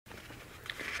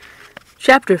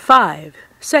Chapter 5,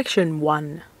 Section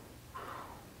 1.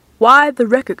 Why the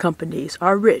Record Companies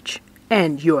Are Rich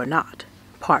and You're Not,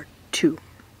 Part 2.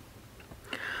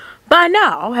 By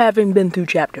now, having been through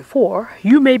Chapter 4,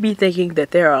 you may be thinking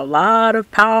that there are a lot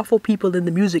of powerful people in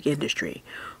the music industry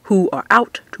who are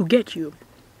out to get you.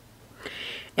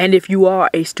 And if you are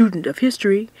a student of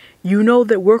history, you know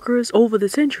that workers over the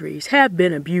centuries have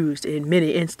been abused in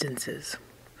many instances.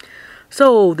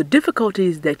 So the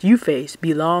difficulties that you face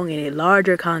belong in a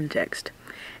larger context,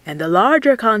 and the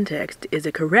larger context is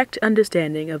a correct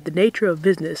understanding of the nature of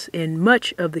business in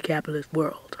much of the capitalist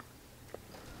world.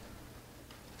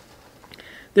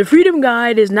 The Freedom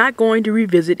Guide is not going to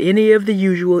revisit any of the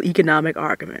usual economic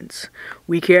arguments.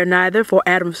 We care neither for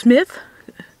Adam Smith,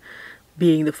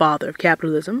 being the father of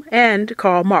capitalism, and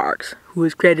Karl Marx, who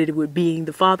is credited with being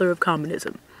the father of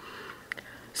communism.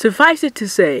 Suffice it to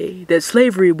say that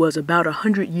slavery was about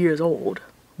 100 years old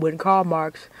when Karl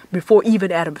Marx, before even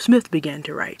Adam Smith began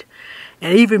to write.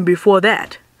 And even before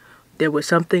that, there was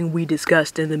something we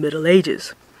discussed in the Middle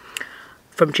Ages.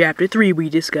 From Chapter 3, we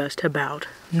discussed about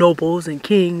nobles and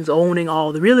kings owning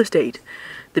all the real estate.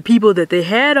 The people that they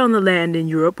had on the land in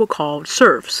Europe were called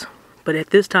serfs, but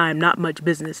at this time not much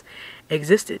business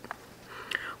existed.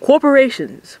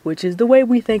 Corporations, which is the way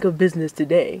we think of business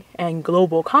today, and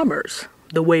global commerce,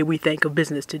 the way we think of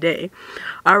business today,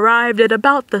 arrived at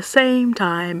about the same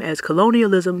time as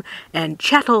colonialism and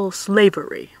chattel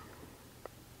slavery.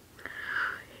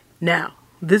 Now,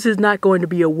 this is not going to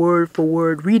be a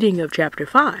word-for-word reading of Chapter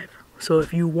 5, so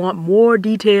if you want more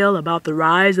detail about the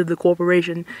rise of the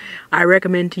corporation, I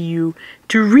recommend to you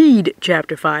to read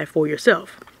Chapter 5 for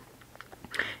yourself.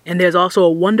 And there's also a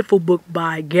wonderful book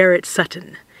by Garrett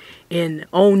Sutton. In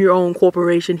Own Your Own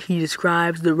Corporation, he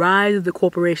describes the rise of the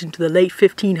corporation to the late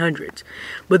 1500s.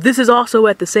 But this is also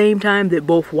at the same time that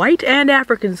both white and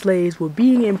African slaves were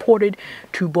being imported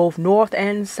to both North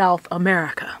and South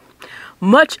America.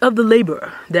 Much of the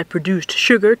labor that produced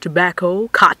sugar, tobacco,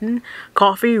 cotton,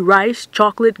 coffee, rice,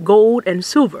 chocolate, gold, and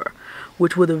silver,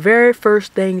 which were the very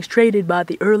first things traded by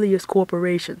the earliest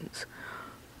corporations.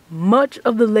 Much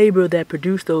of the labor that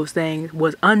produced those things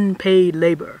was unpaid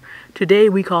labor. Today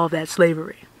we call that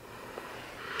slavery.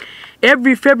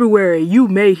 Every February you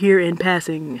may hear in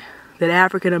passing that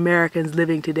African Americans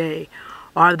living today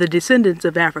are the descendants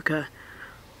of Africa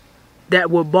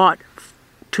that were bought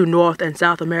to North and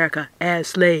South America as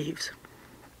slaves.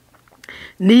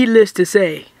 Needless to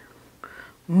say,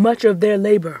 much of their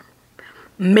labor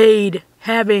made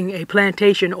having a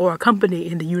plantation or a company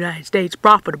in the United States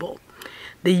profitable.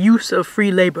 The use of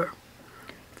free labor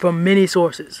from many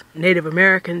sources, Native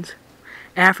Americans,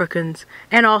 Africans,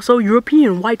 and also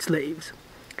European white slaves,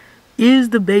 is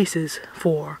the basis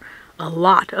for a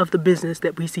lot of the business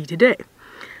that we see today.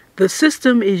 The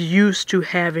system is used to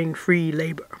having free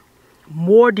labor.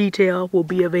 More detail will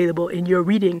be available in your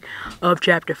reading of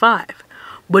Chapter 5.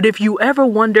 But if you ever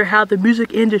wonder how the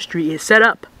music industry is set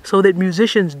up so that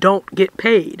musicians don't get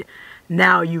paid,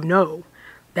 now you know.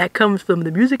 That comes from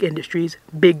the music industry's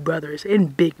big brothers in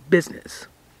big business.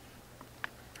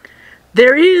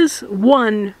 There is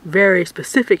one very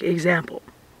specific example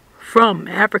from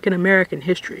African American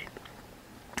history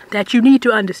that you need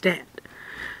to understand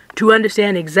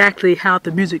exactly how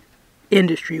the music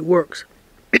industry works.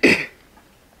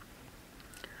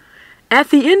 At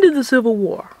the end of the Civil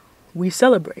War, we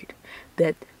celebrate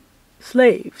that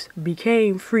slaves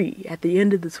became free at the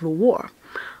end of the Civil War.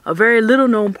 A very little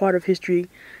known part of history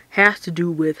has to do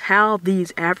with how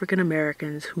these African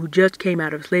Americans who just came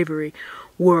out of slavery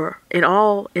were, in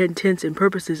all intents and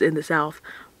purposes in the South,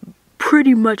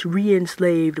 pretty much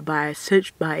re-enslaved by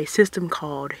a system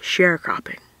called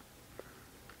sharecropping.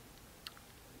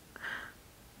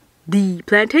 The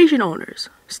plantation owners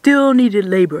still needed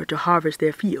labor to harvest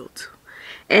their fields.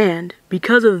 And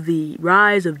because of the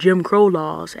rise of Jim Crow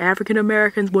laws, African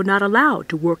Americans were not allowed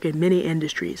to work in many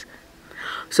industries.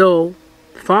 So,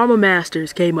 farmer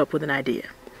masters came up with an idea.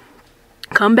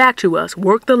 Come back to us,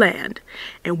 work the land,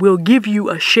 and we'll give you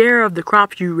a share of the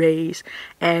crops you raise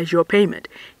as your payment,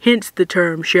 hence the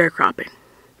term sharecropping.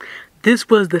 This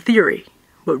was the theory,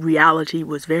 but reality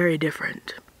was very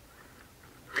different.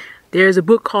 There's a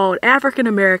book called African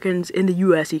Americans in the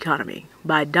U.S. Economy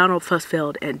by Donald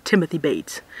Fusfeld and Timothy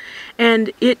Bates,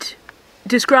 and it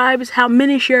describes how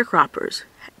many sharecroppers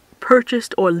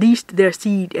purchased or leased their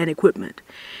seed and equipment,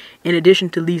 in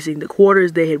addition to leasing the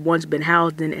quarters they had once been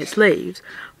housed in as slaves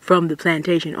from the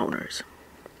plantation owners.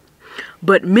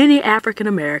 But many African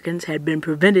Americans had been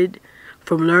prevented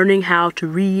from learning how to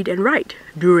read and write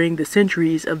during the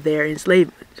centuries of their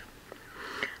enslavement.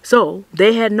 So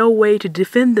they had no way to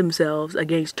defend themselves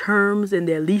against terms in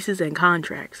their leases and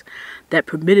contracts that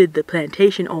permitted the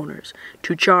plantation owners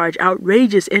to charge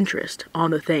outrageous interest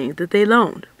on the things that they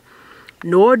loaned.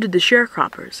 Nor did the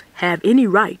sharecroppers have any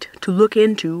right to look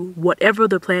into whatever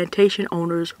the plantation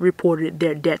owners reported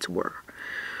their debts were.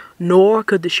 Nor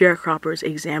could the sharecroppers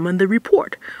examine the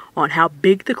report on how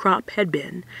big the crop had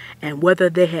been and whether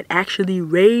they had actually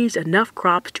raised enough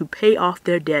crops to pay off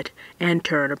their debt and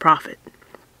turn a profit.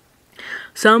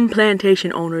 Some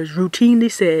plantation owners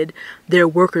routinely said their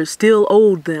workers still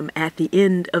owed them at the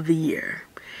end of the year.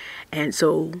 And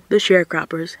so the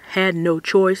sharecroppers had no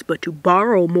choice but to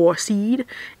borrow more seed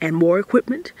and more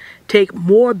equipment, take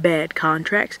more bad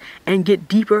contracts, and get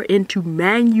deeper into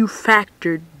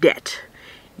manufactured debt,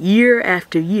 year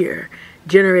after year,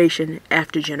 generation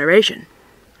after generation.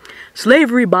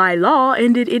 Slavery by law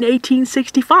ended in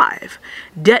 1865.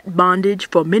 Debt bondage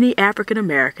for many African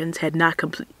Americans had not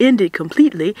ended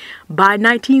completely by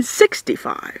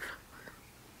 1965.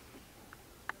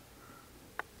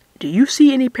 Do you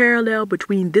see any parallel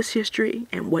between this history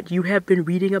and what you have been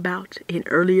reading about in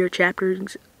earlier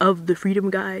chapters of the Freedom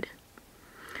Guide?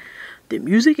 The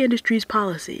music industry's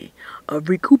policy of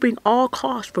recouping all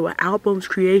costs for an album's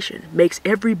creation makes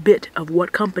every bit of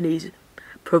what companies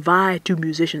provide to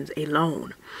musicians a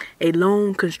loan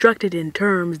constructed in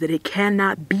terms that it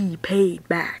cannot be paid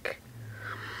back.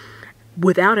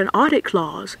 Without an audit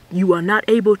clause, you are not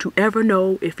able to ever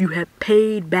know if you have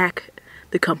paid back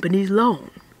the company's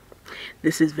loan.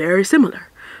 This is very similar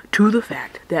to the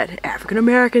fact that African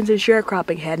Americans in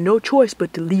sharecropping had no choice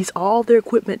but to lease all their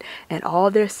equipment and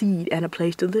all their seed and a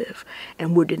place to live,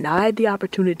 and were denied the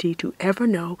opportunity to ever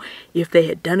know if they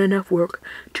had done enough work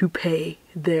to pay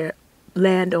their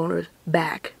landowners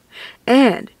back.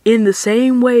 And in the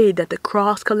same way that the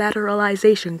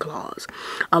cross-collateralization clause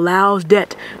allows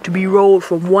debt to be rolled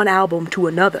from one album to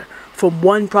another, from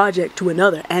one project to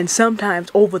another, and sometimes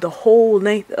over the whole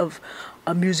length of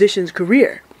a musician's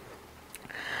career,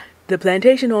 the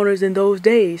plantation owners in those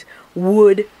days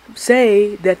would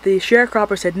say that the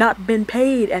sharecroppers had not been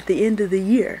paid at the end of the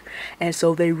year, and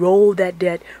so they rolled that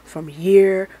debt from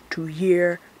year to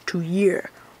year to year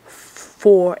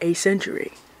for a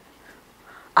century.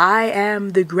 I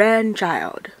am the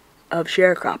grandchild of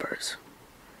sharecroppers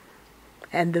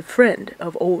and the friend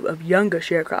of younger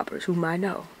sharecroppers whom I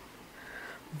know.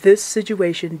 This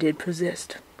situation did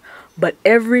persist. But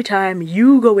every time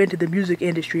you go into the music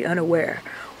industry unaware,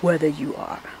 whether you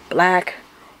are black,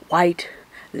 white,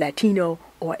 Latino,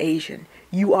 or Asian,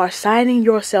 you are signing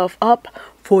yourself up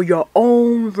for your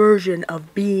own version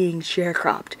of being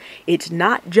sharecropped. It's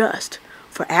not just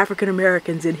for African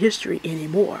Americans in history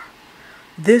anymore.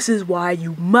 This is why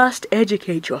you must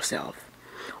educate yourself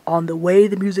on the way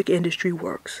the music industry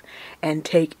works and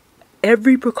take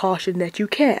every precaution that you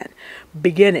can,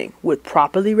 beginning with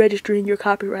properly registering your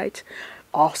copyrights,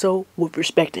 also with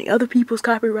respecting other people's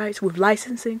copyrights, with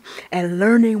licensing, and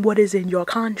learning what is in your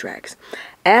contracts.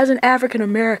 As an African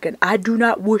American, I do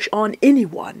not wish on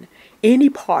anyone any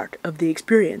part of the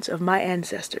experience of my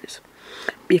ancestors.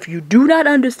 If you do not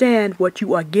understand what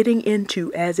you are getting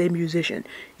into as a musician,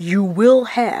 you will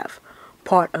have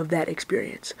part of that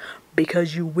experience,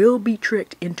 because you will be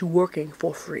tricked into working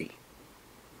for free.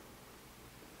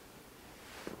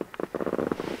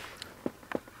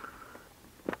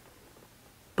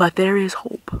 But there is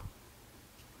hope.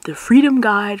 The Freedom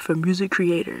Guide for Music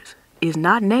Creators is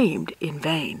not named in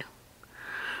vain.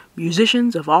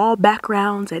 Musicians of all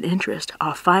backgrounds and interests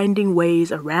are finding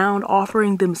ways around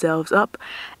offering themselves up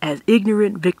as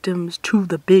ignorant victims to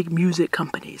the big music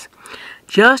companies.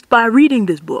 Just by reading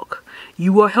this book,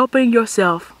 you are helping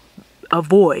yourself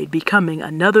avoid becoming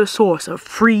another source of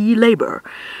free labor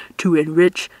to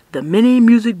enrich the many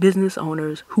music business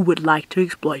owners who would like to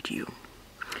exploit you.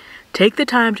 Take the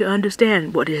time to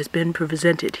understand what has been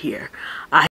presented here.